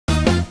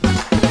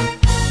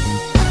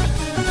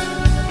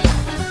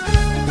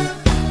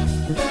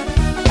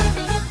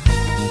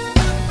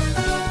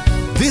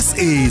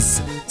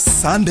is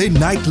Sunday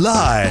Night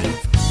Live.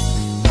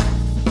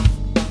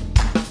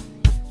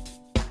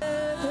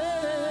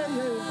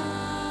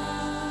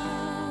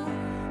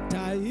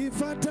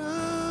 Taifa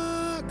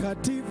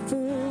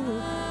takatifu,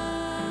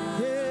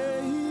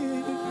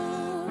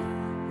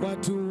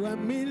 watu wa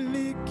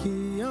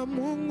miliki ya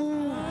Mungu.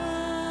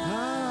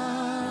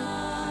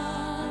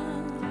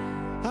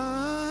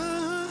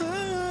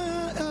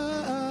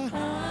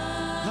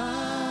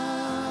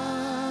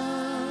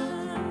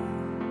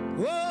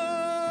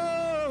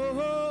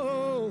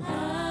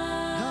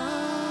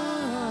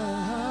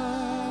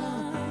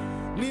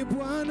 Ni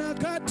Bwana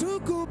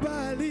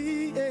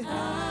katukubali,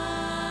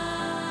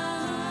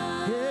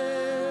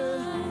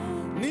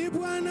 ni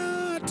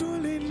Bwana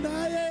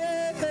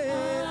tulindaye,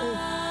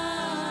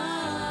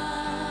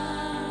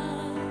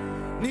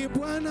 ni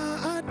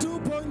Bwana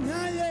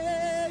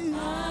atuponyaye,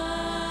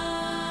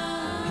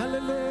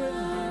 haleluya,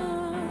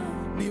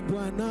 ni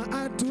Bwana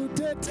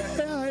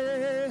atuteteaye.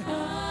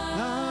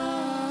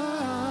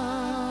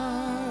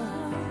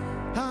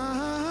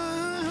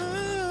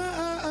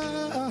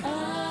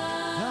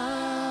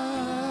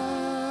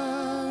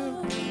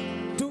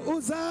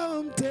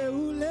 Tuuzao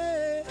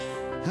mteule,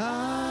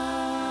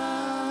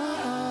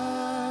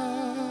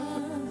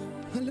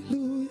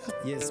 haleluya.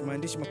 Yes,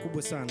 maandishi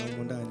makubwa sana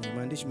huko ndani,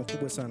 maandishi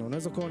makubwa sana.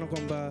 Unaweza kuona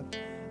kwamba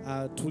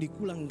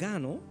tulikula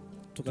ngano,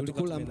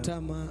 tulikula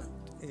mtama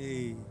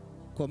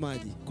kwa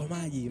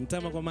maji,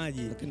 mtama kwa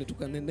maji, lakini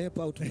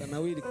tukanenepa au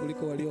tukanawili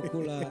kuliko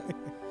waliokula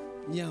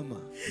nyama.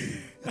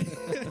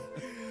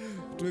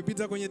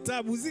 Tumepita kwenye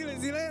tabu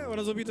zile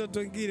wanazopita watu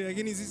wengine,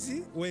 lakini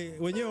sisi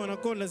wenyewe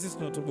wanakonda, sisi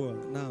tunatoboa.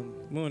 Naam.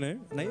 Umeona?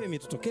 Na hiyo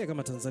imetutokea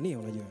kama Tanzania,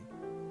 unajua.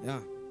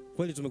 Yeah.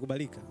 Kweli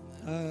tumekubalika.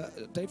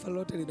 Taifa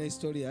lote lina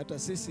historia, hata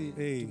sisi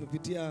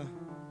tumepitia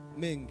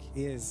mengi.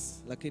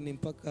 Yes. Lakini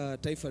mpaka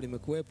taifa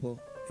limekuwepo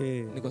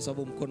ni kwa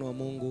sababu mkono wa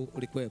Mungu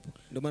ulikuwepo.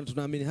 Ndio maana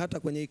tunaamini hata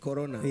kwenye hii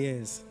corona,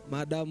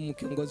 maadamu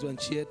kiongozi wa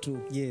nchi yetu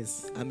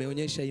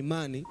ameonyesha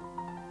imani,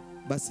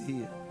 basi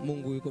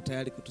Mungu yuko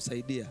tayari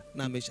kutusaidia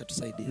na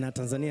ameshatusaidia. Na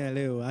Tanzania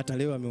leo, hata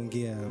leo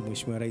ameongea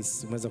Mheshimiwa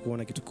Rais, umeweza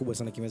kuona kitu kubwa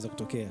sana kimeweza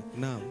kutokea.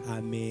 Naam.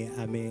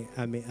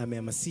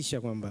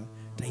 Amehamasisha kwamba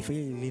taifa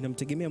hili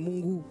linamtegemea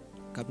Mungu.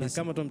 Na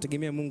kama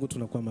tunamtegemea Mungu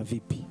tunakwama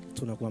vipi?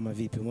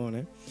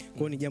 Umeona? Kwa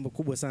hiyo ni jambo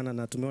kubwa sana,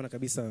 na tumeona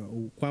kabisa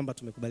kwamba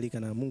tumekubalika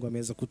na Mungu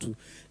ameweza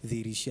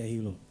kutudhihirishia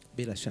hilo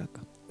bila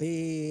shaka.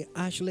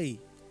 Ashley.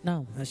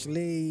 Naam.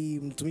 Ashley,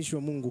 mtumishi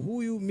wa Mungu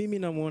huyu, mimi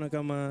namuona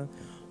kama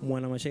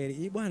mwana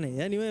mashairi. Bwana,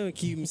 yani wewe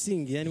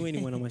kimsingi, yani wewe ni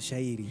mwana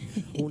mashairi.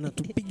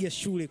 Unatupiga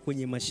shule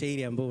kwenye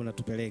mashairi ambayo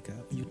unatupeleka.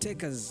 You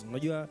take us.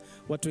 Unajua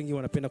watu wengi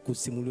wanapenda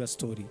kusimuliwa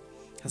story.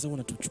 Sasa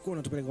unatuchukua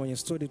unatupeleka kwenye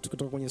story,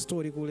 tukitoka kwenye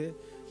story kule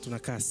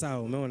tunakaa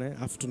sawa, umeona?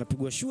 Alafu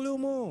tunapigwa shule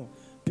humo.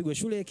 Pigwa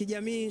shule ya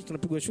kijamii,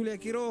 tunapigwa shule ya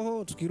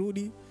kiroho,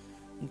 tukirudi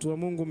mtu wa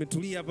Mungu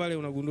umetulia pale,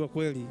 unagundua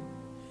kweli.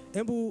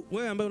 Hebu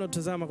wewe ambaye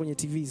unatazama kwenye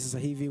TV sasa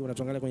hivi,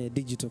 unatuangalia kwenye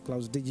digital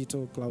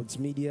clouds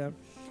media,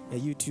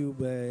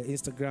 YouTube,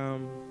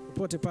 Instagram,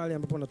 popote pale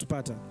ambapo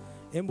unatupata.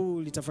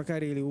 Hebu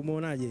litafakari ili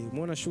umeonaje?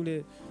 Umeona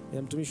shule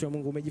ya mtumishi wa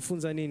Mungu,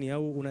 umejifunza nini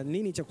au una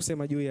nini cha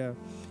kusema juu ya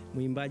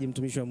mwimbaji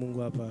mtumishi wa Mungu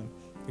hapa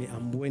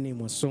Ambwene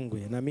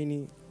Mwasongwe?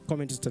 Naamini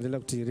comment zitaendelea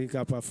kutiririka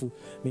hapa, afu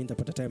mimi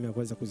nitapata time ya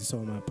kuweza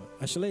kuzisoma hapa.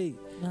 Ashley,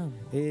 naam.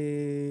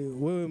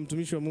 Wewe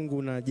mtumishi wa Mungu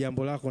una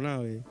jambo lako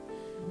nawe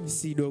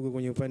si dogo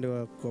kwenye upande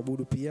wa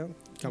kuabudu pia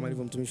kama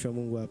alivyo mtumishi wa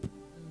Mungu hapa.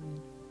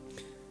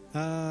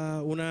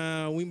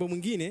 Una wimbo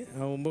mwingine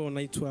ambao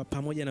unaitwa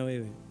Pamoja na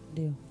Wewe.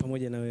 Ndio.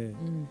 Pamoja na Wewe.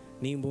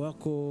 Ni wimbo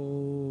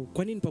wako.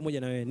 Kwa nini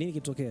Pamoja na Wewe? Nini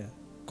kitokea?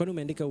 Kwa nini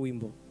umeandika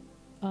wimbo?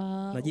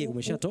 Na je,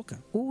 umeshatoka?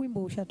 Huu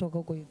wimbo ushatoka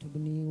huko YouTube.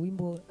 Ni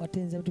wimbo wa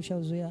tenzi wetu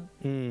tushazoea.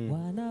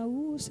 Bwana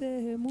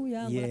usehemu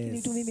yangu,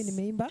 lakini tu mimi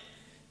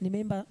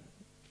nimeimba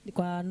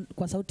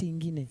kwa sauti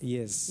nyingine.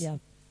 Yes. Yeah.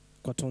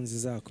 Kwa tonzi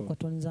zako. Kwa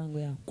tonzi zangu,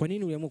 yeah. Kwa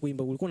nini uliamua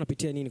kuimba? Ulikuwa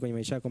unapitia nini kwenye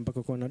maisha yako mpaka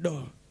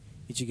ukaona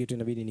hichi kitu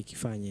inabidi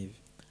nikifanye hivi?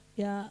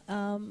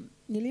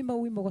 Nilimba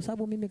wimbo kwa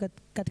sababu mimi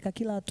katika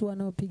kila hatua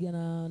ninayopiga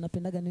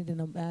napendaga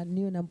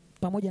niwe na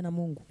pamoja na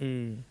Mungu.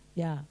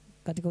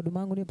 Katika huduma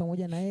yangu niwe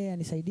pamoja na yeye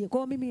anisaidie. Kwa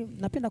hiyo mimi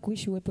napenda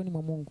kuishi uweponi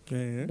mwa Mungu.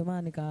 Ndio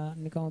maana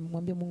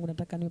nikamwambia Mungu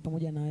nataka niwe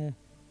pamoja na yeye.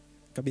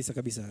 Kabisa.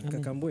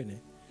 Kaka Ambwene,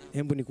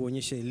 hebu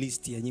nikuonyeshe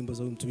list ya nyimbo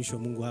za huyu mtumishi wa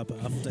Mungu hapa.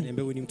 Alafu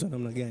utaniambia wewe ni mtu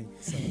namna gani.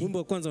 Wimbo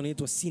wa kwanza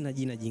unaitwa Sina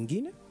Jina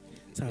Jingine.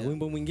 Sawa,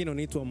 wimbo mwingine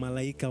unaitwa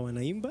Malaika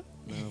Wanaimba.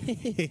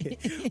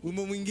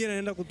 Wimbo mwingine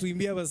anaenda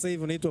kutuimbia hapa sasa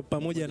hivi unaitwa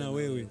Pamoja na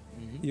Wewe.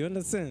 You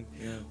understand?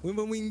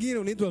 Wimbo mwingine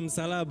unaitwa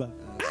Msalaba.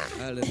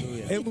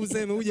 Haleluya. Hebu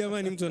useme huyu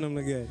jamani mtu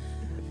namna gani?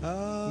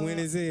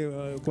 Muelezee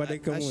kwa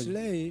dakika moja.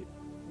 Ashley,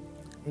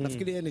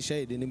 nafikiri yeye ni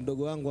shahidi, ni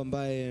mdogo wangu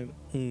ambaye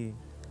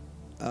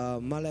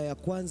mara ya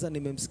kwanza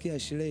nimemsikia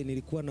Ashley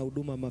nilikuwa na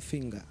huduma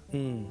Mafinga.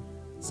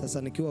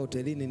 Sasa nikiwa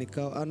hotelini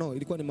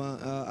ilikuwa ni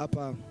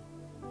hapa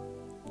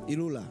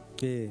Ilula.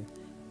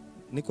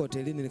 Niko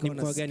hotelini nikawa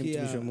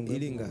nasikia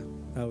Iringa.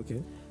 Okay.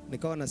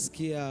 Nikawa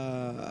nasikia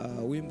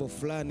wimbo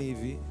fulani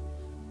hivi.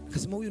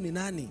 Kasema huyu ni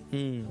nani?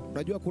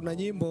 Unajua kuna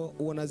nyimbo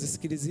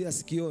unazisikilizia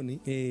sikioni,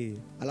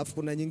 alafu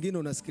kuna nyingine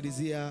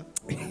unasikilizia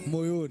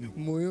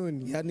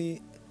moyoni.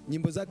 Yani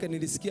nyimbo zake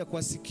nilisikia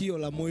kwa sikio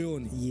la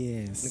moyoni.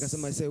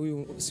 Nikasema sasa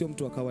huyu sio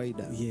mtu wa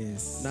kawaida.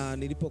 Na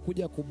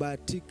nilipokuja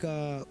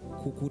kubahatika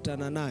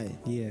kukutana naye,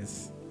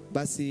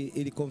 basi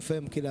ili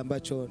confirm kile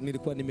ambacho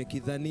nilikuwa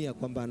nimekidhania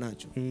kwamba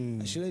anacho.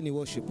 Ashley ni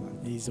worshiper.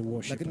 He's a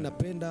worshiper. Lakini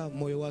napenda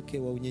moyo wake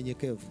wa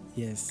unyenyekevu.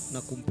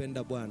 Na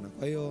kumpenda Bwana.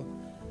 Kwa hiyo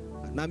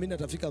naamini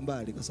atafika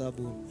mbali kwa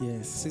sababu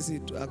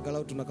sisi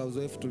angalau tunaka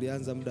uzoefu,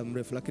 tulianza muda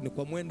mrefu, lakini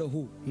kwa mwendo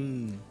huu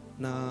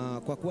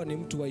na kwa kuwa ni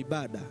mtu wa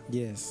ibada.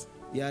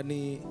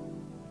 Yani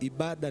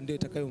ibada ndio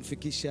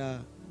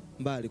itakayomfikisha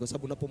mbali, kwa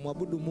sababu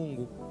unapomwabudu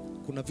Mungu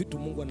kuna vitu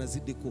Mungu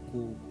anazidi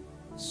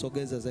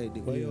kukusogeza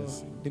zaidi. Kwa hiyo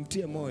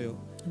nimtie moyo.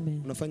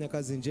 Unafanya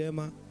kazi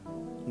njema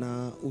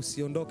na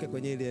usiondoke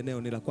kwenye ile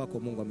eneo, ni la kwako,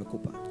 Mungu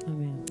amekupa.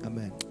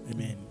 Amen.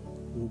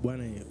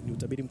 Bwana ni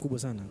utabiri mkubwa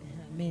sana.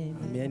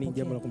 Yani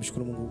jambo la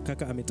kumshukuru Mungu.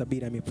 Kaka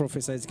ametabiri,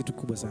 ameprophesize kitu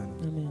kikubwa sana.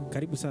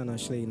 Karibu sana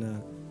Ashley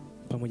na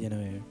pamoja na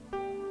wewe.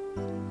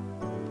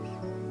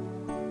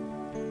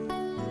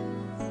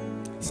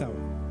 Sawa.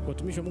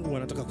 Watumishi wa Mungu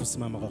wanataka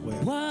kusimama kwa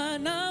kweli.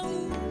 Bwana,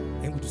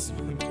 hebu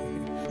tusimame.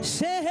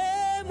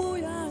 Sehemu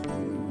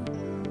yangu,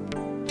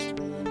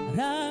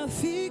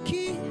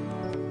 rafiki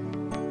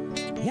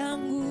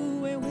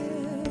yangu wewe,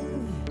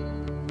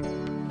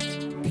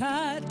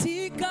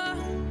 katika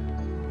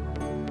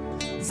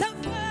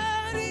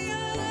safari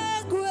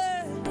yangu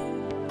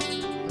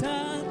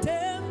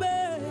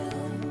tatembea,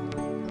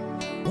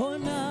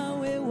 ona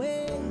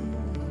wewe,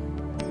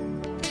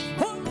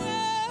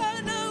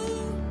 Bwana,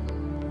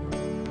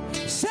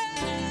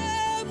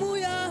 sehemu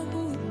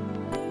yangu,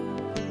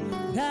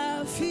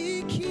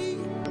 rafiki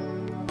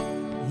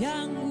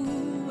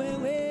yangu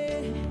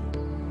wewe,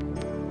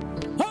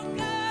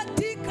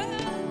 katika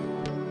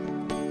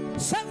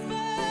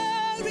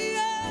safari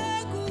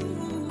yangu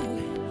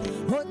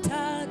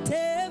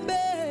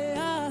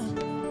utatembea,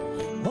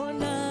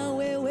 ona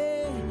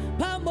wewe,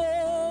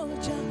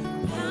 pamoja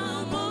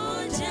na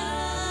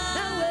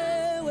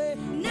wewe,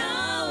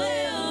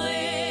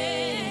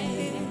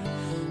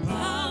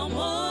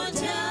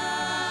 pamoja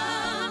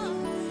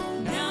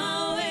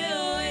na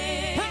wewe,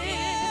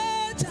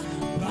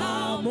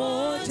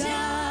 pamoja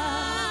na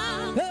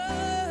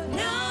wewe,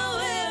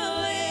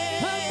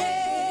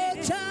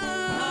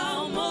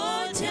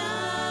 pamoja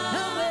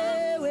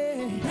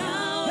na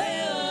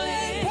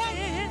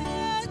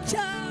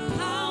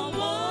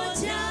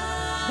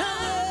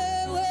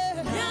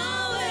wewe,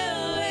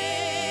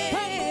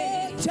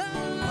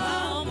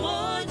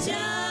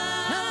 pamoja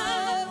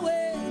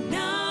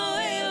na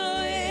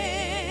wewe,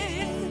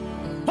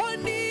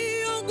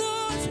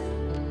 oniongoze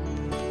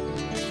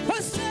kwa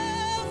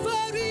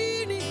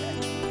safarini,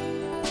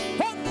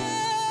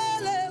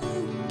 mbele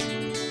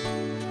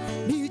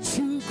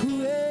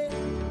nichukue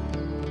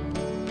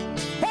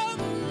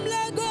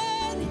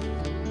mlangoni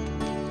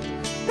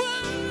mwa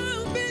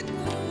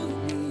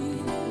mbinguni,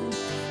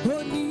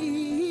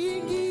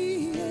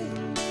 oniingie,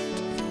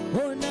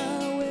 ona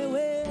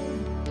wewe,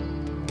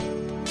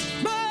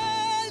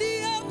 mahali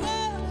hapa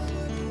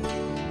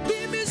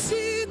mimi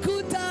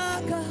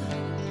sikutaka,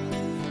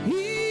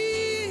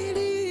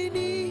 ili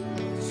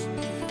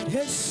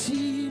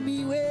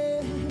niheshimiwe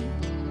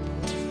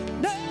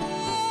na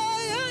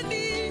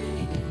yani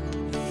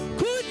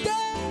kuta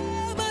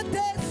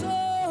mateso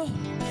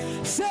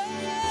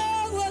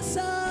sawa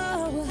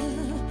sawa.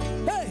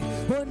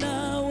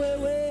 Ona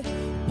wewe,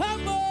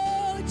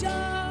 pamoja na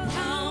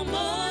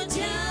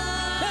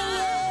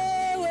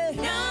wewe,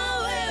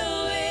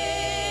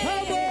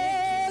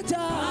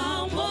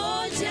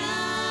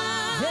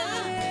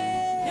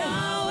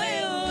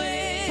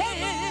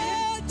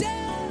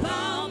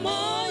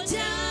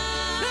 pamoja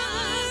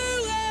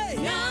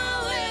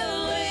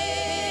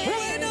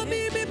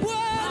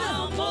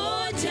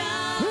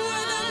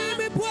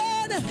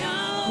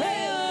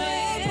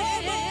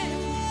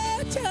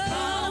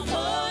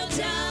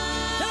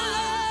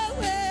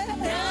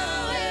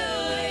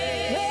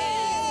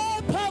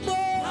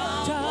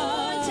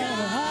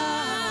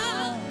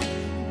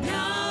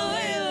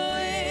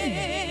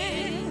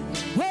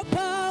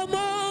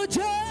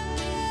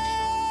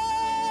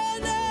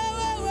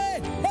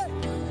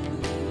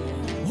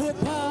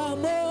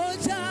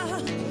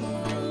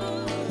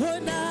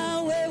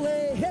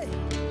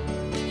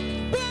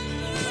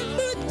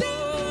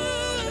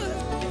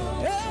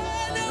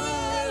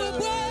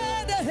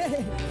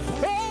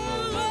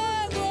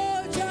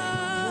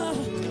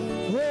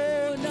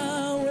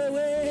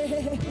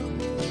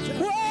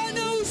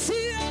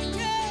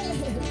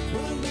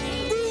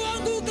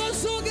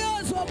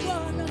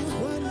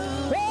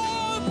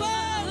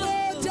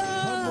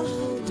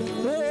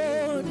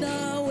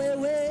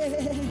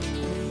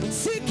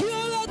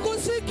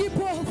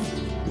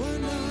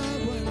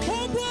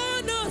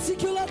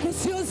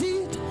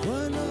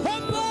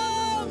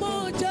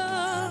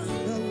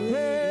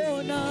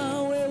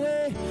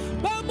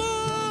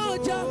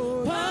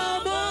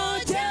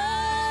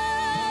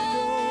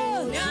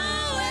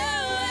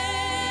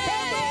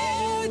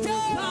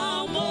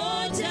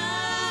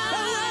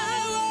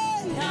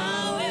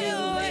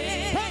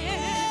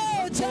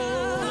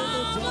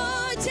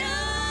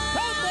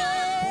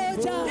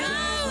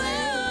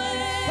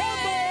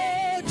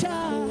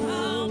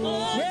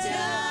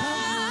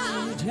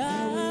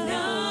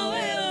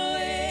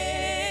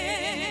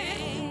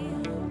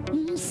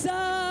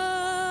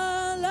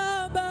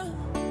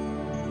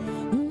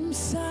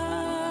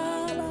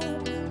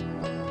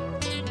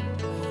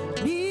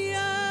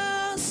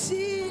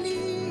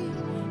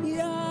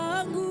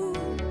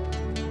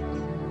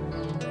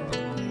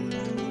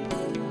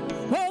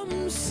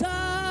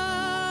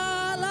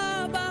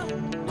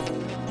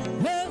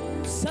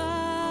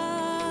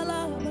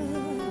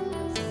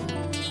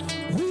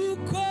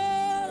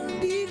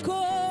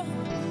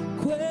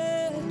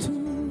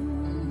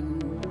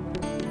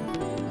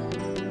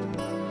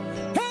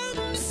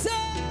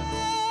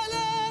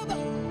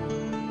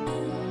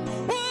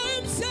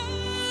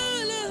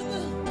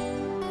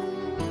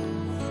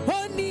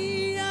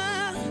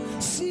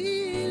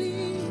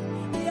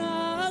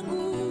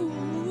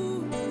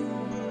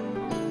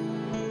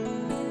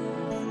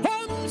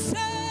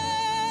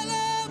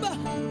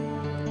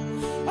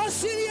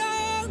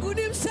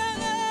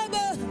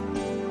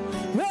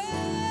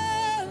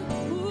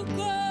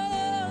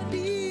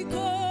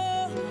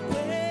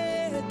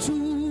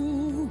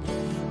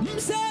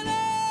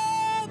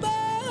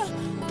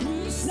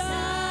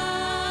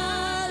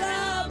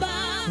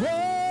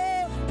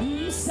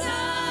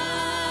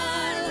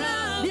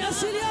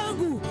asili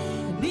yangu,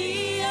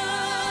 ni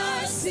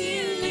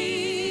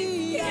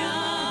asili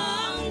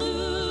yangu.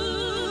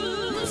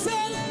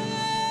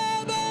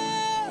 Msalaba,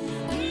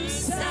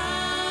 msalaba,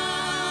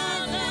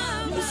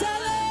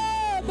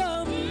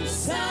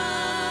 msalaba,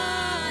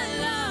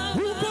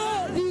 huko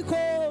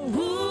ndiko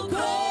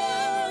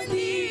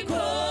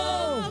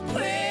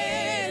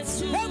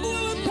kwetu. Hebu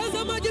wewe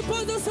mtazamaji,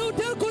 paza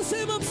sauti yako,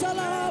 sema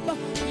msalaba.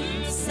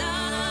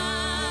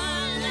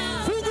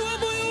 Fungua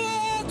moyo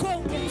wako.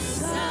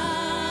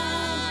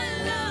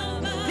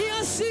 Ni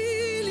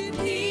asili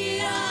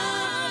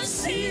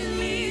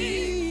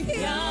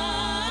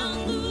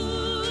yangu.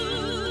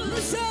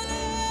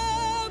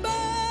 Msalaba,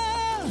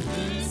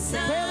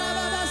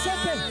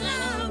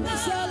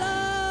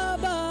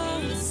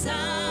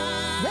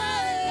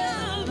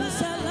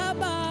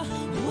 msalaba,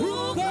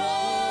 huko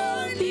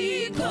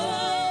ndiko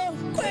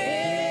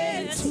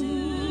kwetu.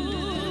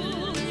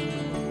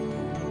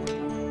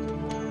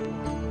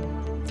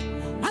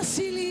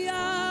 Asili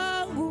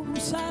yangu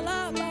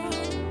msalaba,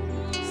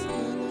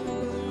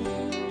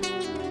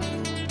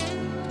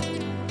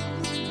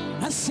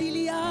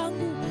 asili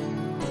yangu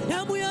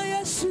damu ya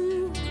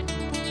Yesu.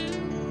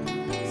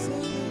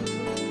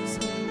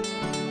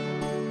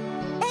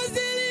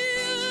 Asili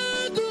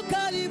yangu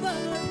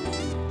Kalvari,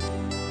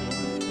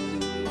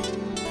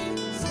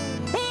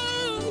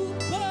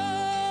 huko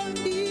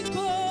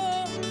ndiko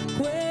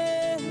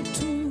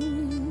kwetu.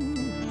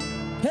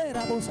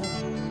 Hera bosa.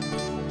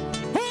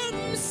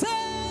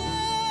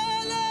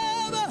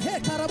 Msalaba,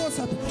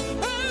 karabosa.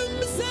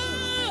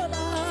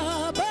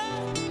 Msalaba,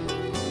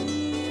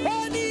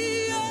 ni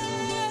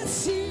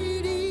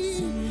asili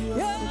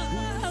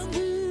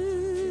yangu.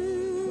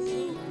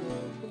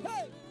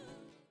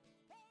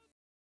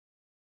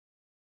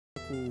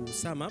 Ku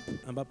sum up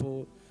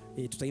ambapo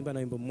tutaimba na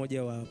wimbo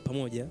mmoja wa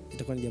pamoja,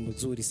 itakuwa ni jambo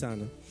zuri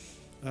sana.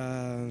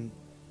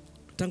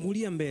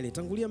 Tangulia mbele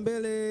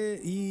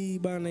hii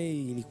bana,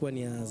 hii ilikuwa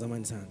ni ya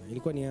zamani sana.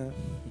 Ilikuwa ni ya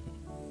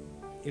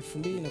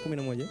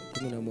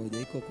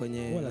 2011 iko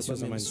kwenye wala sio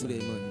zamani Misuli ya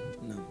Imani.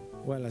 Naam.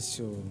 Wala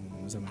sio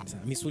zamani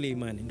sana. Misuli ya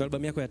Imani ndio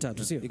albamu yako ya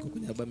 3, sio? Iko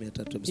kwenye albamu ya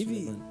 3 ya Misuli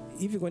ya Imani.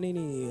 Hivi kwa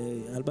nini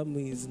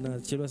albamu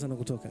zinachelewa sana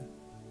kutoka?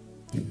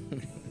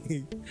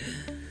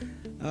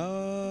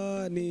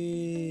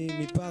 Ni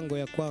mipango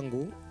ya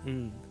kwangu.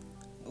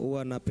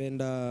 Huwa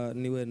napenda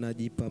niwe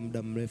najipa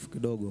muda mrefu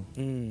kidogo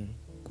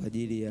kwa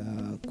ajili ya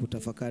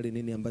kutafakari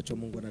nini ambacho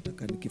Mungu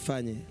anataka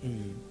nikifanye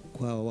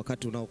kwa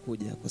wakati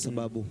unaokuja, kwa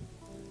sababu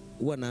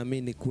huwa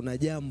naamini kuna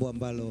jambo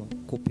ambalo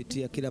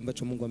kupitia kile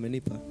ambacho Mungu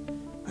amenipa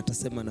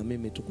atasema na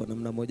mimi tu kwa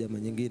namna moja ama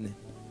nyingine,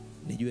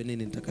 nijue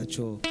nini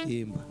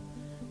nitakachokiimba.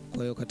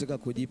 Kwa hiyo katika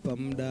kujipa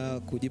muda,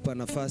 kujipa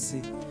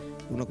nafasi,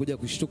 unakuja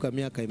kushtuka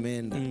miaka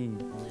imeenda.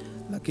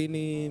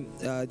 Lakini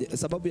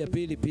sababu ya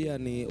pili pia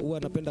ni huwa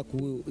napenda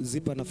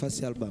kuzipa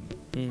nafasi album.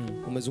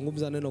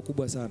 Umezungumza neno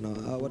kubwa sana.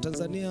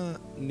 Watanzania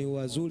ni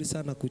wazuri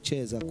sana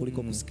kucheza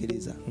kuliko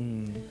kusikiliza.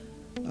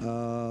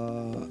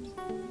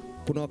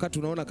 Kuna wakati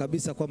unaona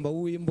kabisa kwamba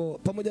huu wimbo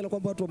pamoja na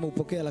kwamba watu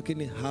wameupokea,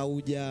 lakini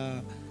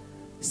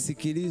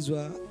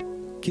haujasikilizwa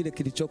kile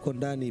kilichoko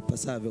ndani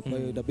ipasavyo. Kwa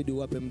hiyo inabidi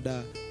uwape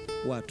muda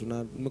watu,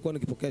 na nimekuwa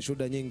nikipokea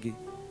shuhuda nyingi.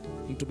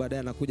 Mtu baadaye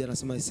anakuja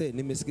anasema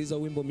nimesikiliza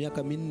wimbo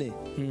miaka 4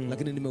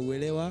 lakini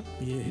nimeuelewa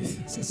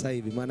sasa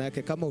hivi. Maana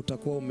yake kama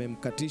utakuwa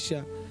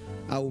umemkatisha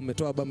au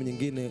umetoa albamu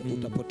nyingine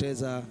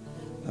utapoteza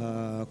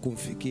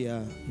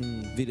kumfikia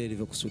vile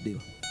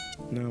ilivyokusudiwa.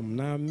 Naam,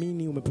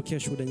 naamini umepokea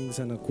shuhuda nyingi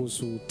sana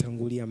kuhusu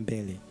Tangulia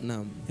Mbele.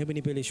 Naam. Hebu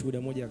nipe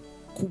shuhuda moja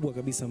kubwa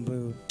kabisa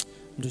ambayo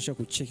mtu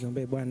ashakucheki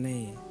ambaye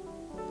bwana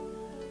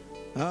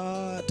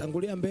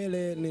Tangulia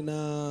Mbele,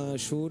 nina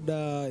shuhuda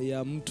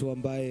ya mtu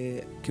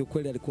ambaye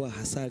kiukweli alikuwa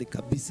hasari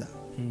kabisa.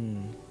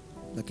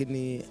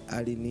 Lakini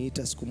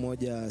aliniita siku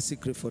moja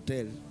Secret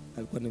Hotel.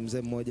 Alikuwa ni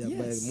mzee mmoja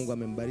ambaye Mungu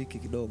amembariki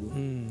kidogo.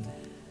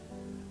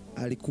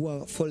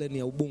 Alikuwa foleni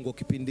ya Ubungo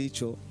kipindi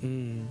hicho.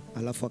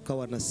 Alafu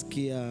akawa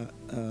nasikia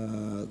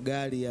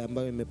gari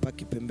ambayo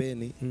imepaki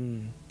pembeni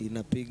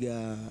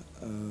inapiga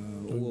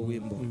huo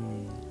wimbo.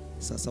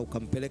 Sasa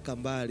ukampeleka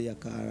mbali,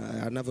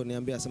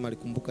 anavyoniambia asema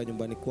alikumbuka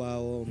nyumbani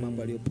kwao,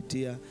 mambo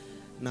aliyopitia,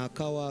 na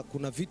akawa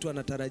kuna vitu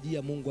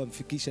anatarajia Mungu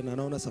amfikishe, na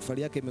anaona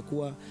safari yake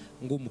imekuwa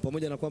ngumu,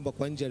 pamoja na kwamba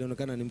kwa nje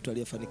alionekana ni mtu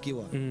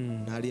aliyefanikiwa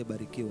na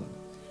aliyebarikiwa.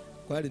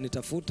 Kwa hiyo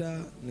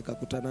nitafuta,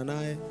 nikakutana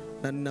naye,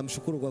 na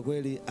ninamshukuru kwa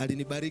kweli,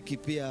 alinibariki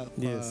pia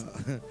kwa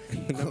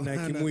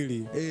namna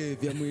kimwili.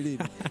 Vya mwilini.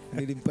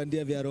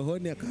 Nilimpandia vya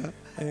rohoni,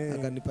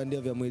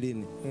 akanipandia vya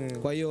mwilini.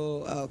 Kwa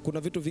hiyo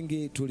kuna vitu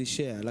vingi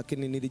tulishare,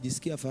 lakini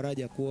nilijisikia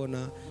faraja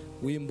kuona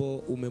wimbo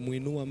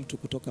umemuinua mtu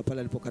kutoka pale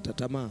alipokata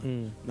tamaa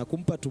na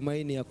kumpa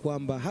tumaini ya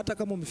kwamba hata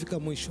kama umefika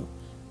mwisho,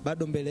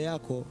 bado mbele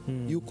yako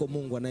yuko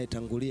Mungu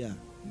anayetangulia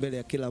mbele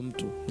ya kila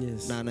mtu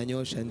na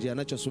ananyoosha njia.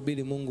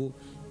 Anachosubiri Mungu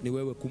ni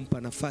wewe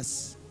kumpa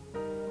nafasi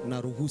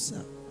na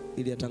ruhusa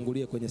ili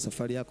atangulie kwenye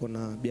safari yako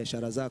na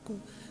biashara zako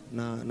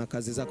na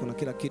kazi zako na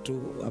kila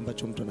kitu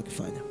ambacho mtu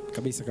anakifanya.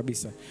 Kabisa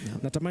kabisa.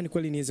 Yeah. Natamani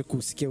kweli niweze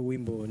kusikia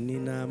wimbo.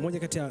 Nina moja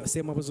kati ya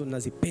sehemu ambazo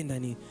ninazipenda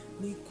ni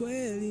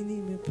kweli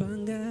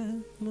nimepanga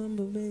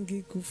mambo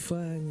mengi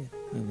kufanya.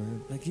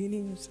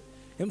 Lakini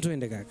hem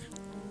tuende kaka.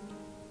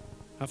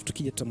 Alafu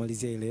tukija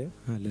tutamalizia ile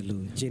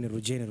hallelujah.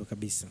 General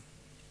kabisa.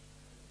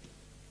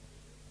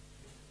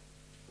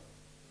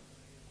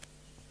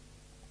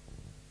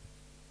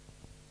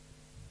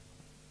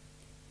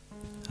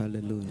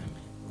 Hallelujah.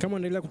 Kama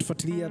unaendelea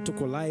kutufuatilia,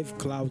 tuko live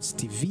Clouds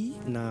TV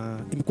na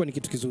imekuwa ni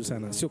kitu kizuri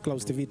sana. Sio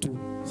Clouds TV tu,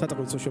 hata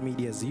kwa social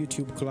medias,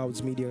 YouTube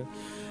Clouds Media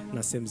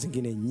na sehemu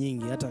zingine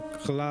nyingi, hata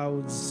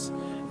Clouds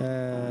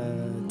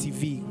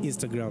TV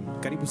Instagram.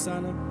 Karibu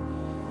sana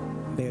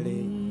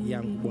mbele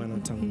yangu Bwana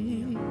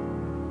tangulia.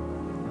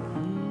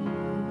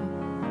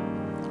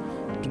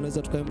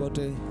 Tunaweza tukaimba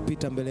wote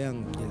pita mbele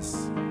yangu.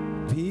 Yes.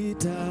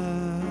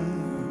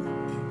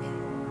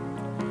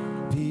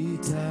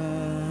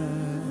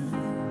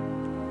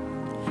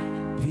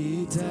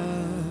 Pita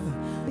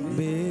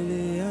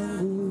mbele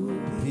yangu,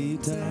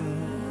 pita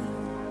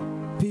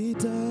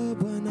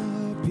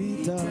Bwana,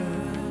 pita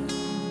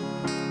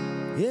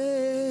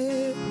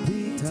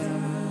pita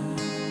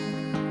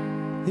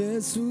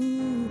Yesu,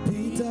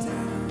 pita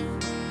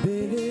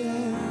mbele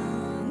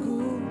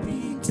yangu,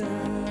 pita.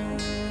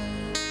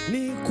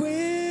 Ni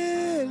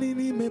kweli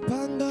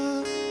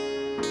nimepanga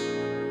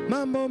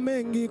mambo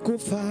mengi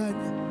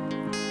kufanya,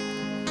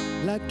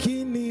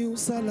 lakini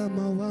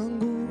usalama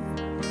wangu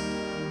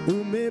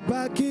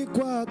umebaki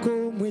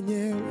kwako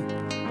mwenyewe.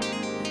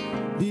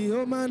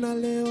 Ndio maana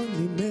leo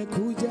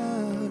nimekuja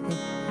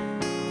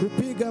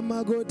kupiga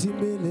magoti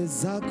mbele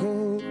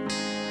zako,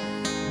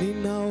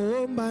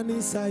 ninaomba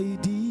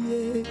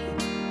nisaidie,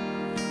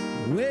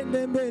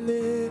 wende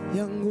mbele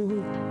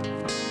yangu.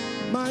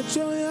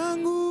 Macho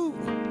yangu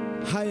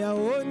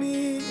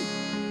hayaoni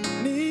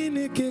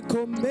nini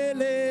kiko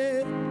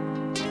mbele,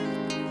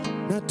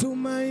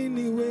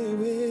 natumaini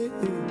wewe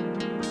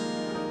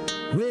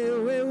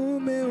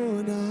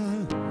umeona.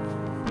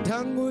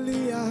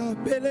 Tangulia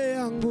mbele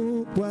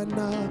yangu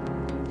Bwana,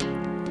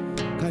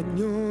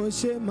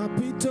 kanyoshe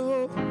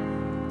mapito,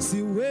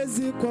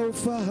 siwezi kwa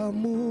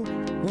ufahamu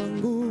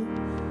wangu,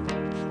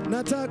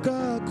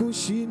 nataka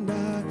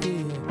kushinda.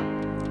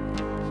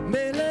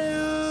 Mbele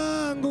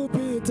yangu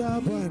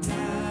pita Bwana,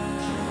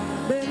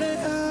 mbele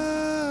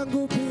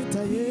yangu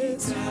pita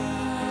Yesu,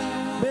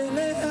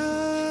 mbele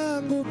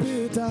yangu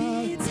pita,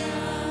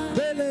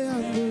 mbele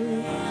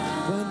yangu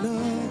Bwana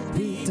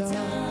pita,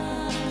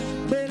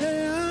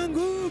 mbele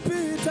yangu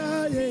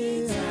pita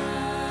Yesu,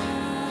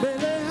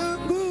 mbele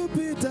yangu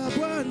pita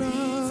Bwana,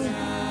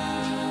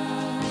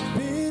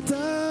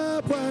 pita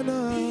Bwana,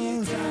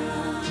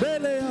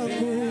 mbele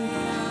yangu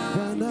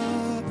Bwana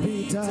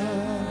pita.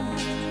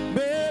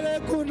 Mbele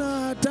kuna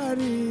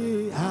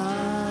hatari,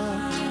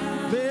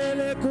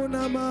 mbele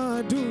kuna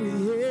maadui,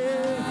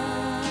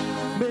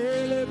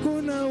 mbele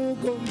kuna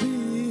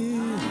ugomvi,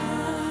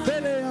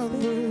 mbele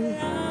yangu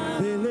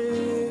mbele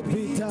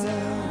pita.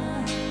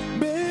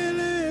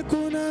 Mbele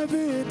kuna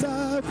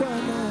vita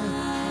Bwana,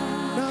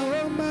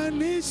 naomba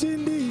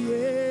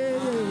nishindie.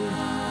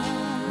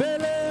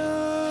 Mbele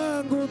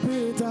yangu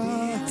pita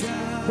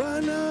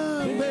Bwana,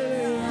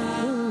 mbele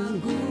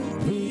yangu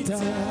pita.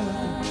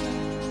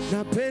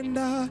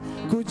 Napenda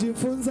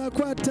kujifunza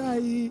kwa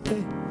tai,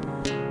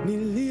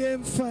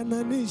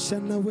 niliyemfananisha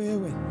na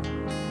wewe.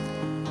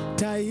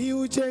 Tai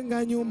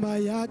hujenga nyumba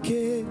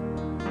yake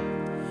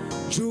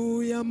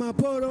juu ya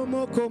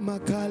maporomoko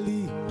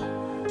makali,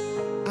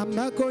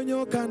 ambako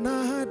nyoka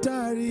na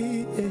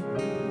hatari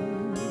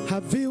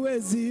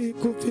haviwezi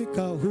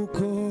kufika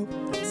huko.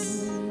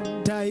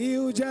 Tai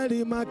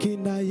hujali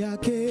makinda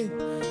yake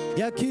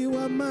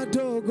yakiwa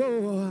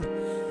madogo.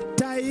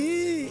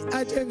 Tai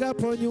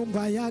ajengapo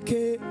nyumba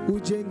yake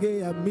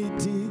ujengea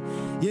miti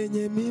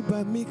yenye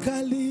miba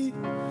mikali,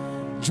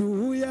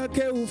 juu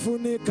yake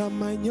ufunika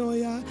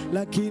manyoya,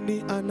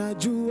 lakini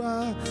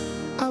anajua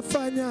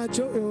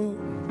afanyacho.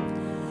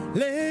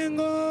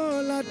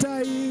 Lengo la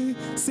tai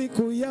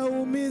siku ya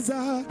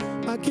umiza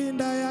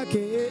makinda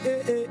yake,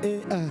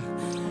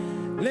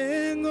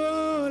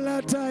 lengo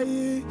la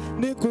tai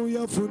ni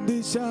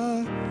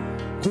kuyafundisha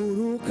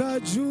kuruka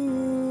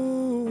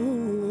juu.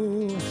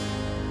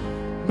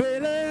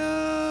 Mbele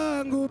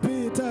yangu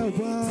pita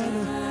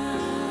Bwana,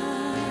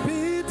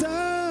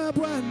 pita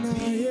Bwana,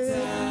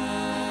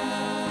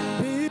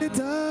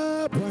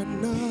 pita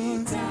Bwana,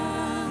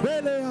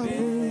 mbele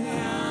yangu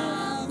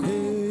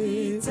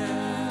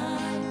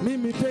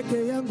mimi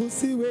peke yangu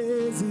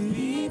siwezi,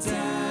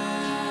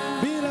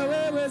 bila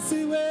wewe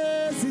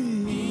siwezi,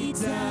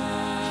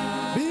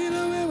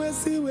 bila wewe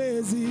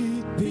siwezi,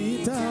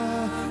 pita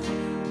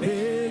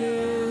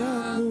mbele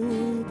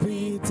yangu,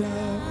 pita.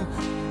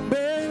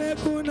 Mbele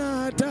kuna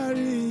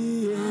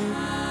hatari,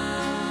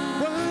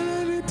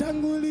 Bwana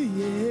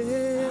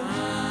nitangulie.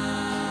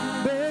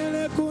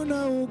 Mbele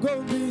kuna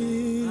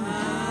ugomvi,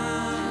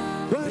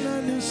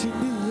 Bwana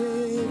nishindie.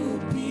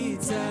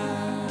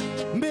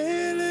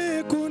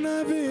 Mbele kuna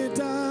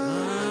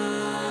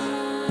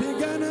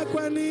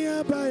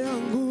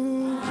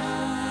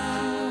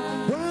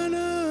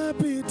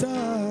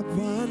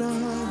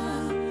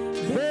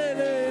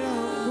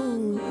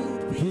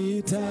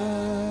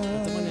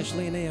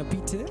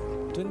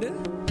Twende.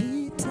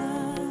 Pita.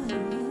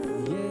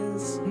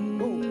 Yes.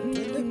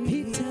 Twende.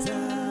 Pita.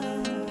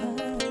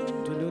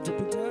 Twende wote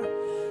pita.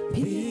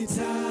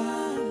 Pita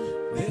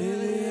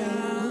mbele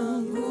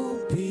yangu,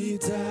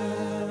 pita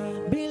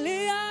Mbele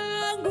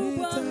yangu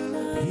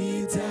Bwana.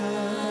 pita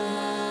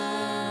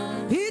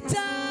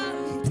Pita.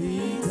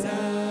 pita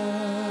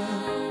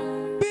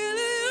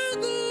Mbele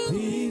yangu.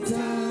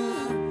 pita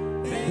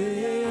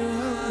mbele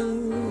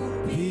yangu,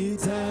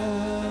 pita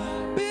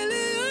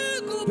Mbele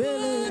yangu mbele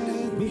Bwana.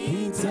 yangu,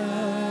 pita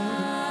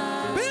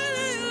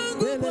Mbele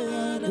yangu mbele Bwana.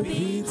 yangu,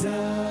 pita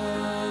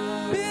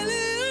Mbele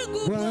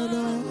yangu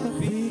Bwana,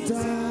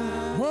 pita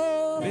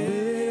Oh.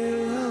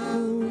 mbele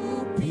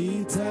yangu,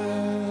 pita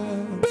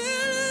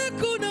Mbele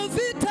kuna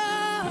vita.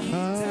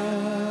 ah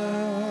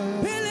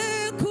Mbele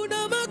kuna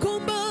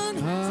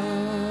makumbano.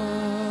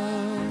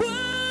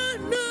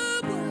 Bwana,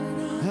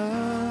 Bwana.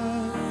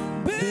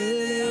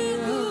 Mbele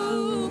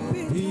yangu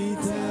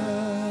pita.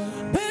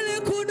 Mbele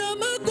kuna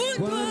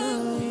magonjwa.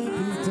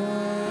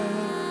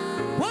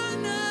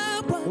 Bwana,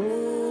 Bwana.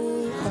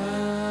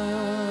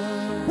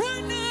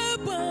 Bwana,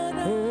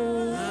 Bwana.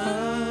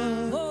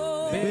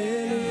 Oh.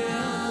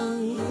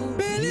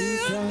 Mbele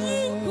yangu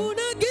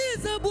kuna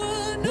giza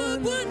Bwana,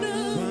 Bwana.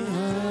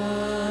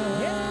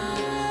 Yeah.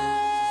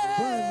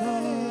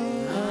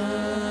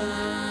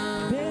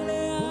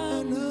 Mbele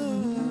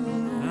yangu.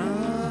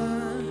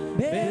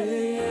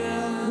 Mbele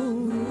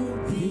yangu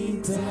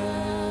pita.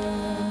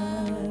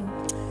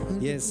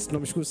 Yes,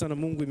 tunamshukuru sana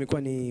Mungu,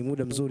 imekuwa ni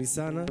muda mzuri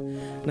sana.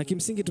 Na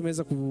kimsingi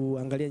tumeweza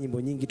kuangalia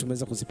nyimbo nyingi,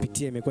 tumeweza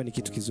kuzipitia, imekuwa ni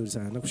kitu kizuri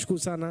sana. Nakushukuru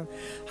sana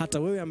hata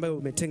wewe ambaye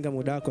umetenga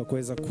muda wako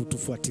kuweza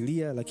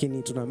kutufuatilia,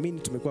 lakini tunaamini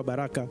tumekuwa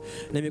baraka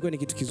na imekuwa ni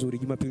kitu kizuri.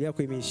 Jumapili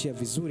yako imeishia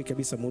vizuri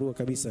kabisa, murua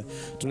kabisa.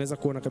 Tunaweza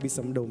kuona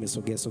kabisa muda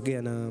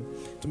umesogea na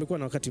tumekuwa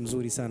na wakati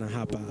mzuri sana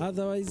hapa.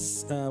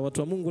 Otherwise,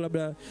 watu wa Mungu,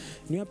 labda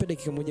niwape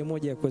dakika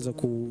moja ya kuweza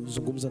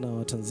kuzungumza na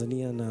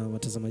Watanzania na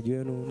watazamaji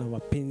wenu na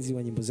wapenzi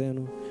wa nyimbo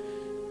zenu.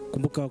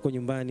 Kumbuka wako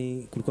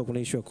nyumbani, kulikuwa kuna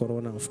issue ya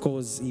corona. Of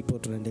course ipo,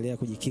 tunaendelea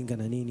kujikinga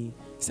na nini.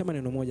 Sema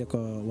neno moja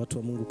kwa watu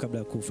wa Mungu kabla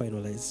ya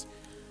kufinalize.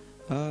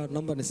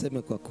 Naomba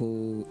niseme kwa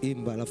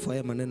kuimba, alafu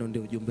haya maneno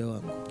ndio ujumbe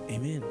wangu.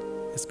 Amen.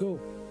 Let's go.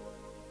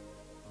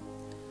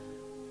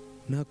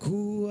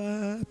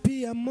 Nakuwa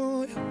pia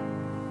moyo,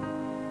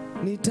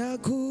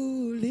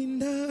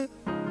 nitakulinda,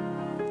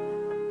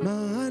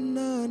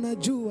 maana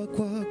najua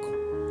kwako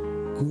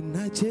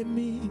kuna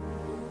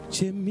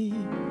chemi,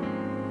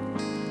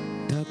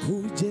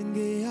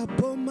 takujengea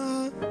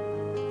boma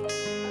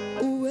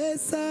uwe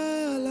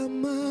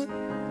salama,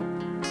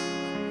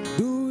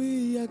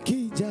 dui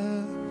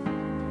akija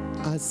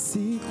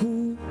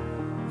asikuweze,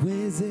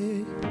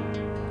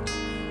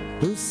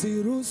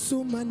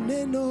 usiruhusu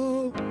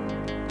maneno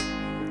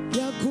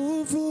ya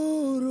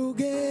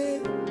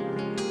kuvuruge,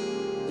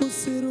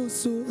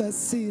 usiruhusu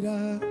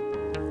hasira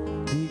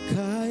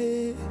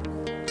ikae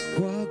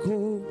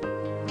kwako,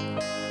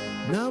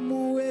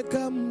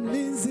 namuweka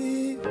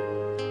mlinzi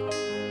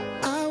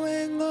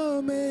awe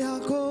ngome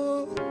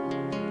yako,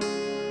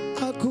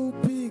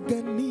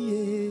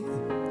 akupiganie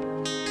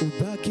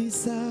ubaki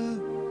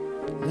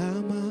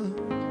salama.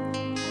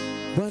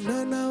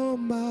 Bwana,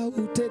 naomba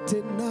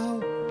utete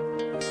nao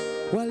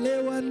wale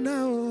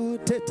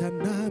wanaoteta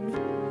nami,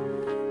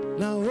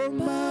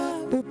 naomba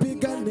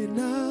upigane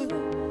na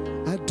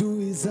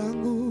adui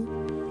zangu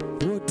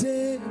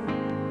wote.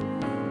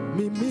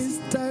 Mimi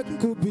sitaki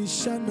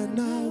kubishana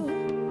nao,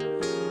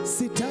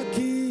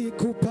 sitaki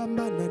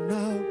kupambana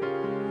nao,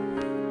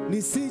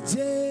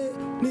 nisije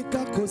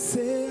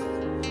nikakosea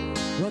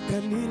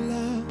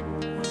wakanila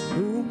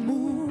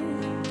umu,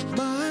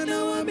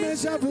 maana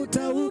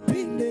wameshavuta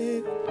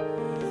upinde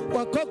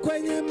wako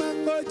kwenye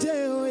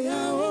mangojeo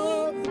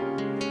yao,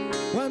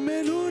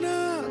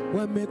 wamenuna,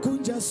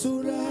 wamekunja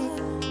sura,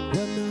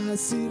 wana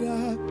hasira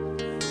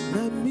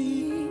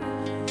nami.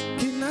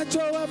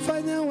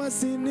 Kinachowafanya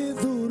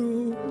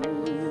wasinidhuru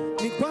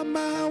ni kwamba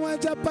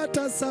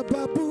hawajapata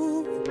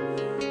sababu,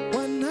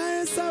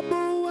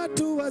 wanahesabu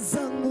watu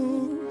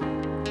wazangu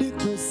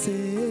nikose,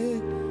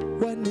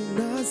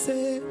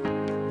 waninase,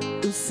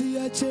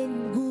 usiache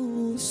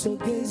mguu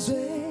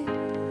sogezwe,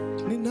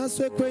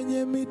 ninaswe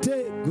kwenye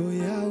mitego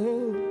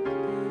yao,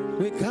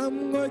 weka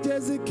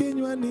mngojezi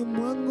kinywani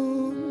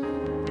mwangu,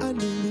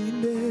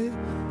 anilinde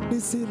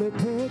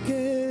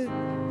nisilopoke.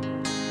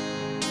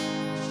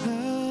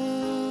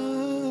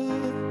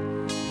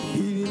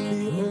 Hili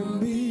ni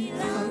ombi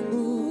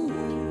langu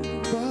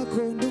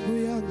kwako ndugu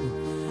yangu,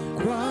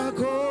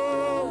 kwako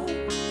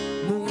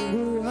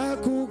Mungu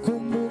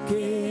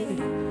akukumbuke,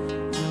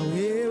 na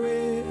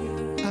wewe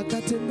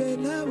akatembe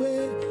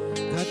nawe,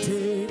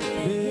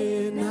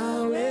 katembe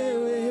na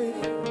wewe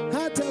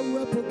hata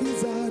uwapo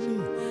gizani,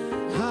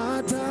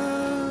 hata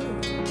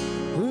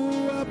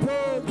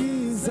uwapo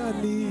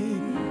gizani,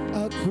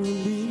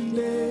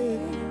 akulinde.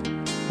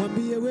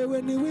 Mwambie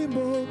wewe ni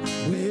wimbo,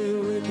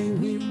 wewe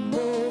ni wimbo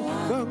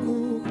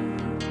wangu,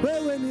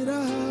 wewe ni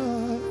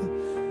raha,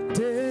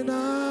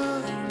 tena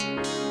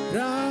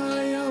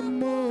raha ya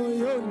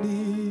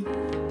moyoni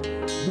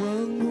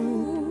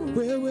mwangu,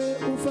 wewe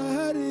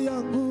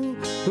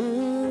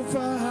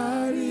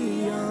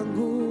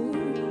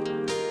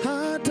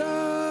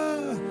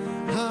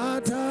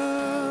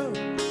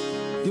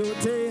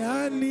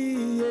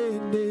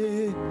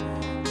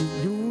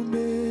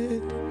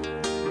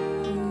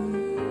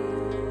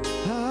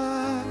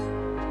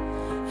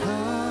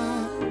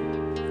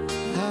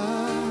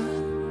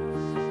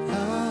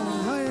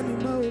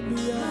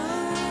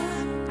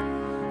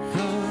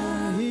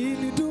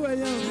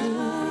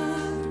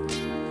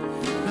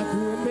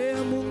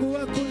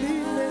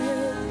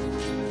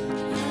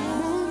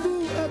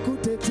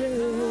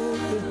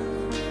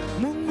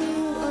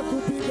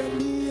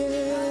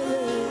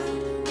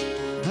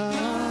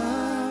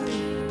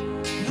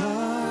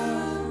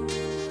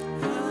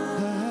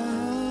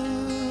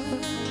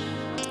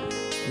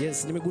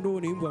Yes,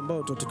 nimegundua ni wimbo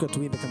ambao tunatakiwa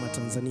tuimbe kama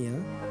Tanzania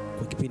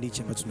kwa kipindi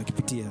hichi ambacho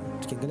tunakipitia.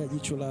 Tukiangalia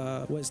jicho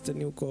la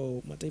Western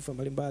huko mataifa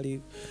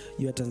mbalimbali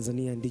juu ya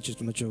Tanzania, ndicho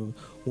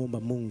tunachomuomba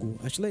Mungu.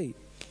 Ashley,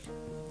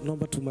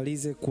 naomba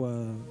tumalize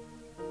kwa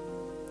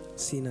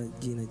sina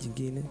jina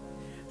jingine.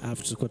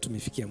 Alafu tutakuwa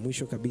tumefikia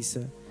mwisho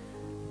kabisa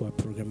wa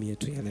programu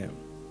yetu ya leo.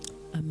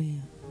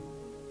 Amen.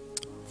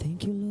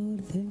 Thank you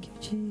Lord, thank you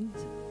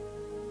Jesus.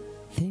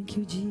 Thank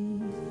you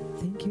Jesus,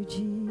 thank you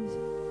Jesus.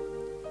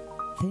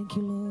 Thank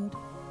you Lord.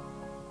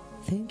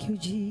 Thank you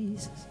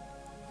Jesus.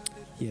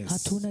 Yes.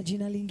 Hatuna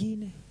jina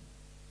lingine.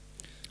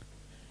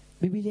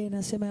 Biblia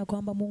inasema ya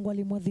kwamba Mungu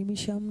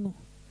alimwadhimisha mno,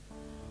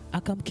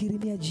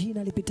 akamkirimia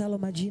jina lipitalo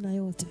majina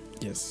yote.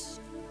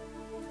 Yes.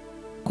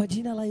 Kwa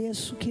jina la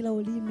Yesu kila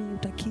ulimi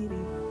utakiri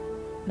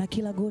na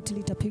kila goti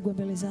litapigwa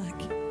mbele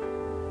zake.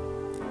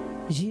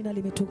 Jina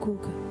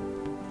limetukuka.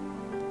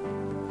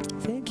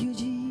 Thank you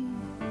Jesus.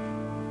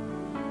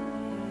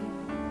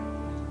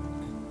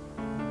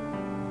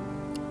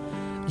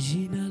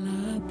 Jina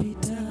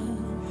lapita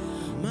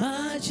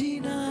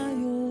majina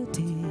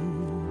yote,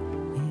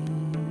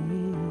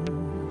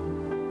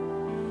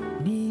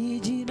 ni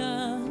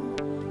jina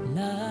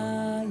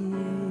la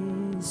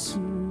Yesu.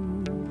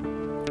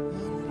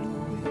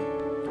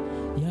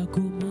 Yako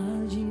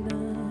majina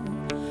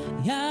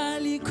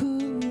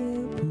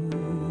yalikuwepo,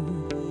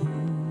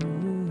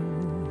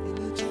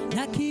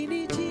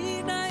 lakini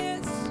jina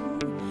Yesu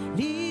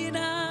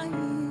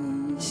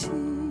linaishi.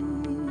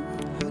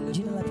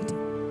 Jina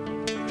lapita,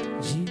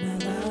 jina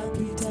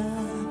lapita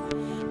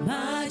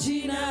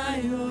majina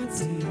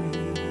yote,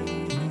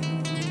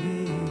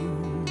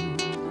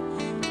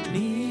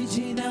 ni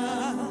jina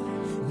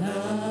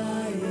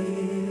la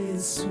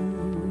Yesu.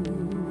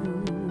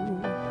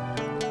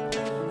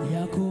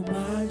 Yako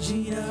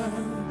majina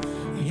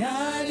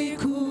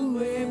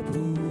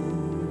yalikuwepo,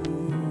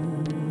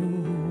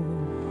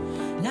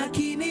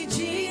 lakini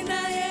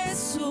jina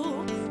Yesu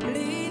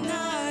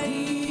linaishi.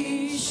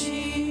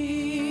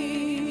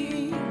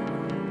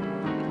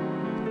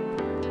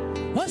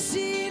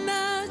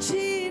 Sina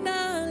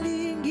jina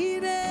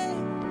lingine,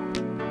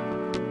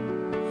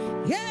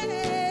 yeah,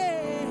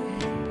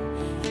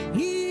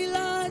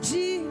 ila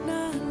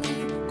jina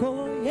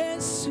lako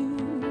Yesu.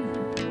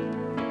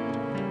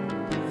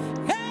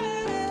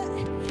 Yeah,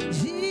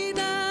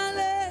 jina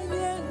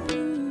lenye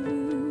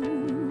nguvu.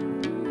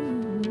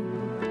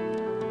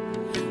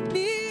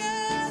 Ni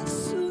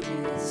Yesu,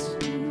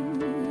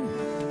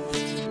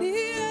 ni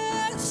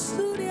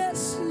Yesu, ni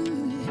Yesu.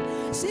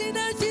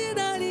 Sina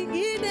jina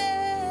lingine.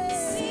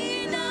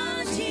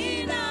 Sina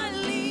jina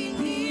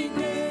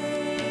lingine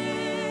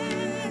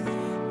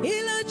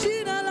ila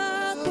jina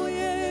lako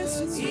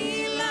Yesu.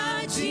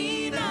 Ila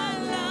jina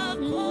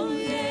lako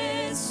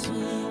Yesu.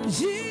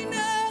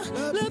 Jina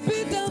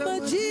lapita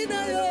majina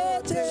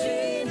yote.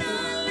 Jina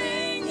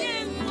lenye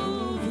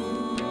nguvu.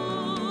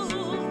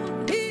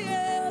 Ni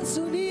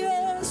Yesu, ni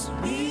Yesu.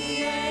 Ni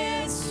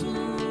Yesu.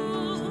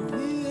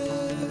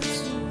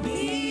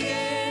 Ni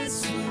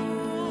Yesu.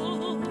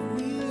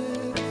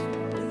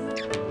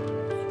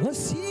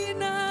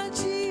 Sina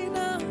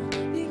jina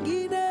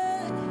lingine,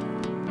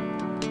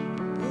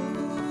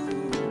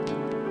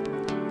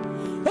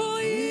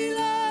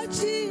 ila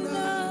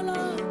jina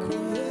lako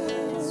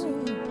Yesu.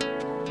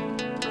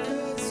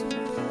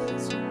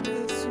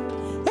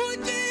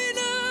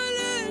 Jina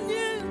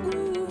lenye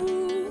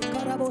nguvu.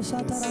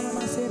 Karabosa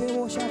tarama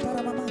serebo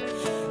shatarama.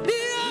 Ni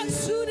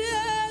Yesu, ni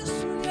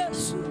Yesu, ni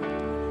Yesu.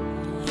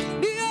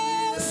 Ni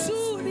Yesu,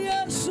 ni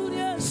Yesu, ni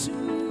Yesu.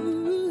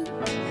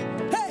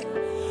 Hey!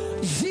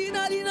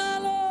 Jina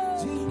linalo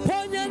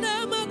ponya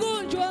na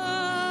magonjwa,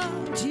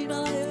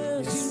 jina la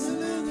Yesu.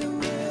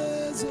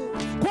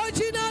 Kwa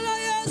jina la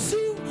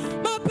Yesu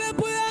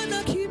mapepo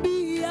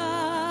yanakimbia,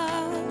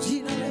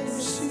 jina la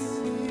Yesu.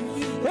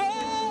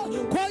 Oh,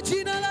 kwa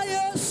jina la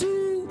Yesu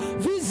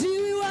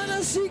viziwi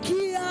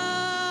wanasikia.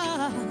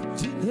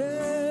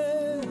 Yeah.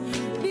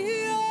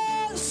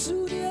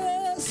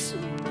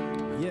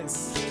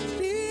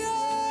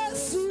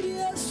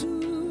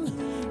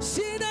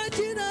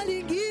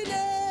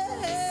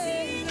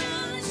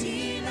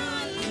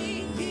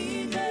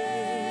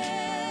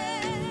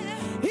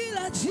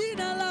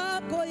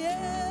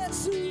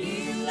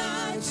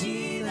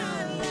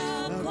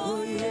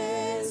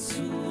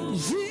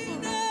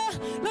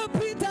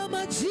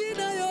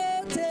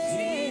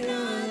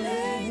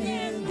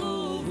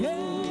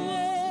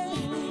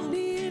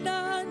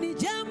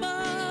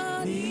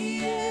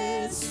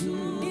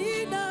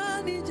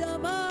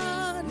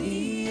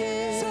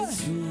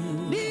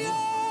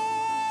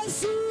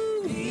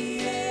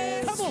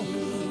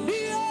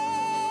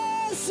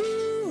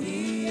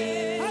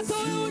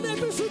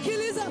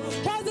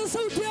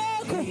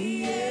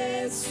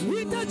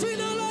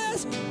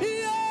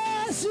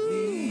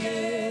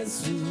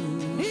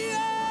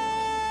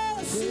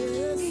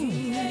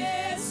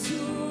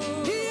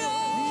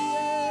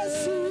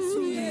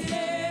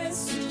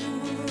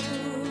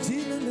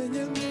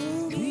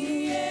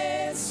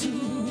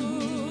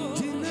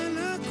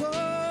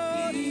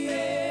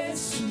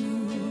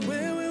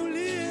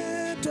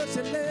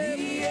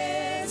 utoshelevu.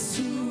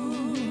 Yesu,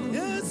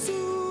 Yesu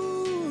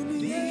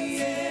ni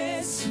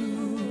Yesu,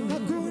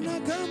 hakuna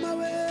kama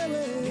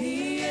wewe.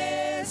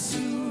 Yesu,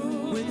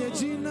 mwenye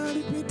jina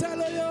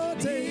lipitalo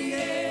yote.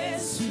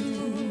 Yesu,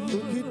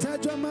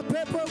 ukitajwa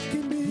mapepo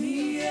ukimbia.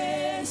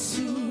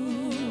 Yesu,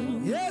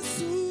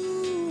 Yesu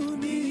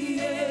ni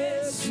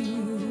Yesu,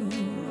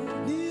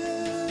 ni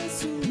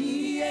Yesu,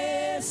 ni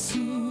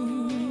Yesu,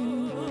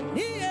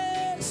 ni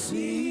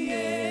Yesu, ni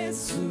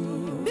Yesu,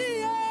 ni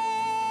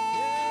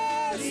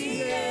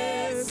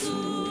Yesu,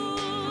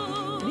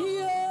 ni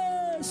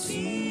Yesu,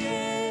 ni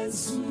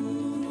Yesu.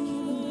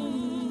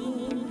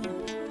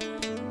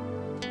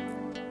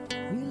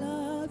 We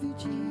love you,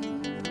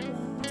 Jesus.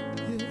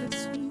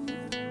 We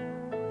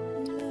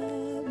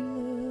love you,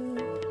 Lord.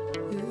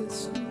 Yes,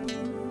 we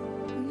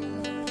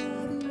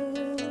love you,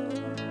 Lord.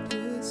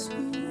 Yes,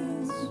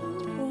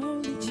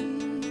 only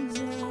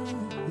Jesus.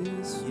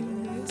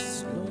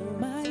 Yes,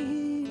 my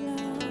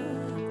healer.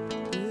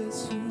 Yes,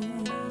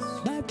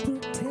 my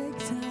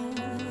protector.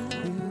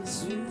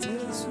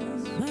 Yes,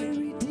 my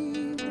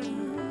redeemer.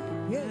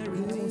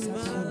 Yes,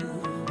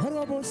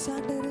 Robo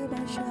Sandere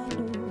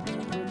Bashando.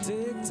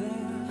 Protector.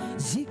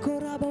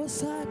 Zikorabo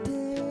Sate.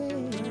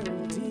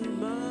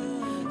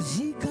 Redeemer.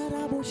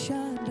 Zikarabo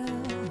Shanda.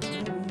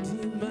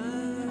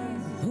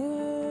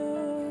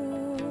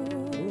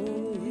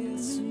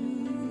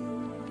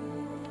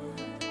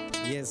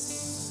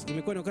 Yes,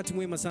 imekuwa ni wakati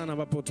mwema sana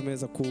ambapo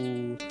tumeweza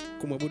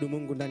kumwabudu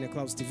Mungu ndani ya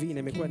Clouds TV, na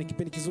imekuwa ni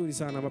kipindi kizuri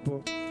sana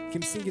ambapo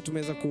kimsingi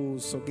tumeweza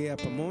kusogea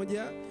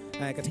pamoja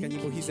katika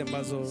nyimbo hizi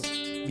ambazo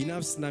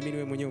binafsi naamini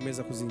wewe mwenyewe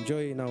umeweza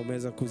kuzienjoy na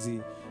umeweza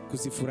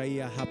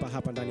kuzifurahia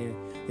hapa ndani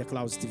ya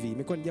Clouds TV.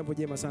 Imekuwa ni jambo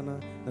jema sana.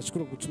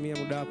 Nashukuru kutumia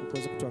muda wako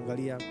kuweza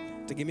kutuangalia.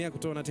 Tegemea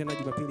kutoona tena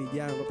Jumapili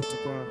ijayo ambapo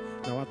tutakuwa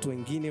na watu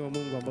wengine wa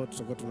Mungu ambao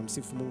tutakuwa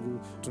tunamsifu Mungu,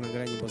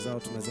 tunaangalia nyimbo zao,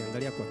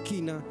 tunaziangalia kwa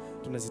kina,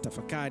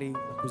 tunazitafakari na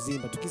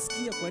kuzimba,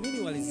 tukisikia kwa nini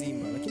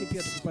walizimba, lakini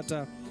pia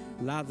tukipata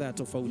ladha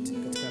tofauti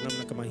katika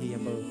namna kama hii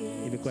ambayo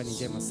imekuwa ni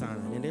njema sana.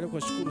 Niendelee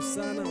kuwashukuru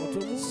sana watu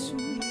wa Mungu,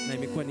 na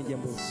imekuwa ni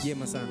jambo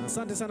jema sana.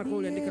 Asante sana kwa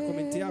uliandika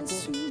comment yako,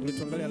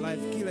 ulituangalia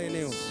live kila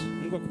eneo.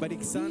 Mungu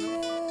akubariki sana,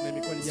 na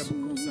imekuwa ni jambo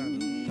kuu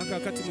sana. Mpaka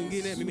wakati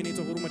mwingine, mimi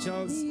naitwa Huruma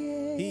Charles.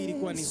 Hii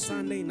ilikuwa ni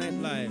Sunday Night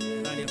Live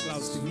ndani ya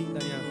Clouds TV,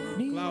 ndani ya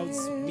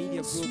Clouds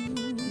Media Group,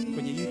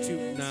 kwenye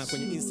YouTube na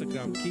kwenye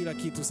Instagram, kila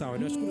kitu sawa.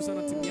 Niwashukuru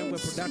sana timu yangu ya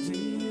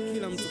production,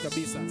 kila mtu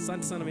kabisa.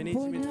 Asante sana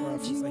management kwa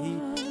fursa hii,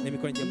 na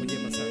imekuwa ni jambo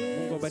jema sana.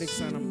 Mungu awabariki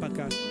sana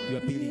mpaka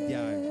Jumapili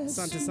ijayo.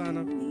 Asante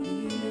sana.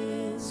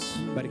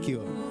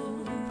 Barikiwa.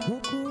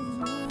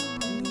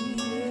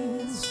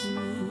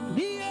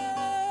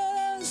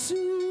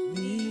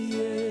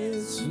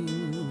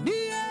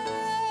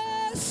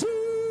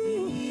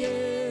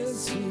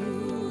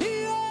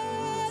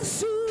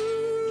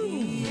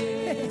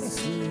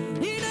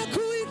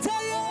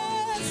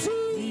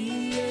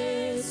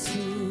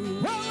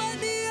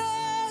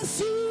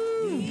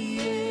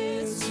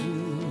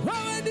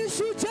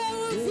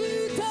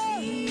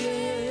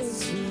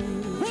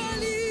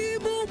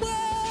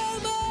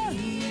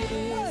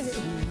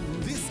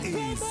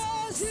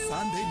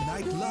 Sunday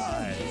Night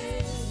Live.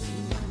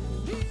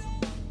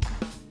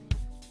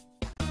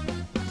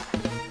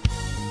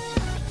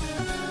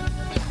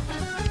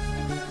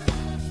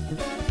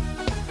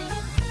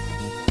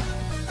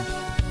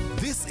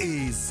 This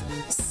is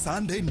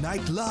Sunday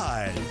Night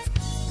Live.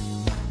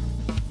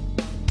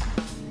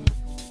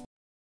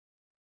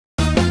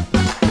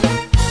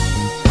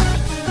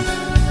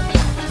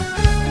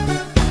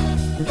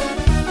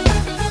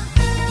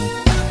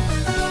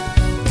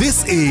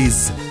 This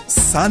is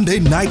Sunday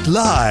Night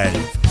Live.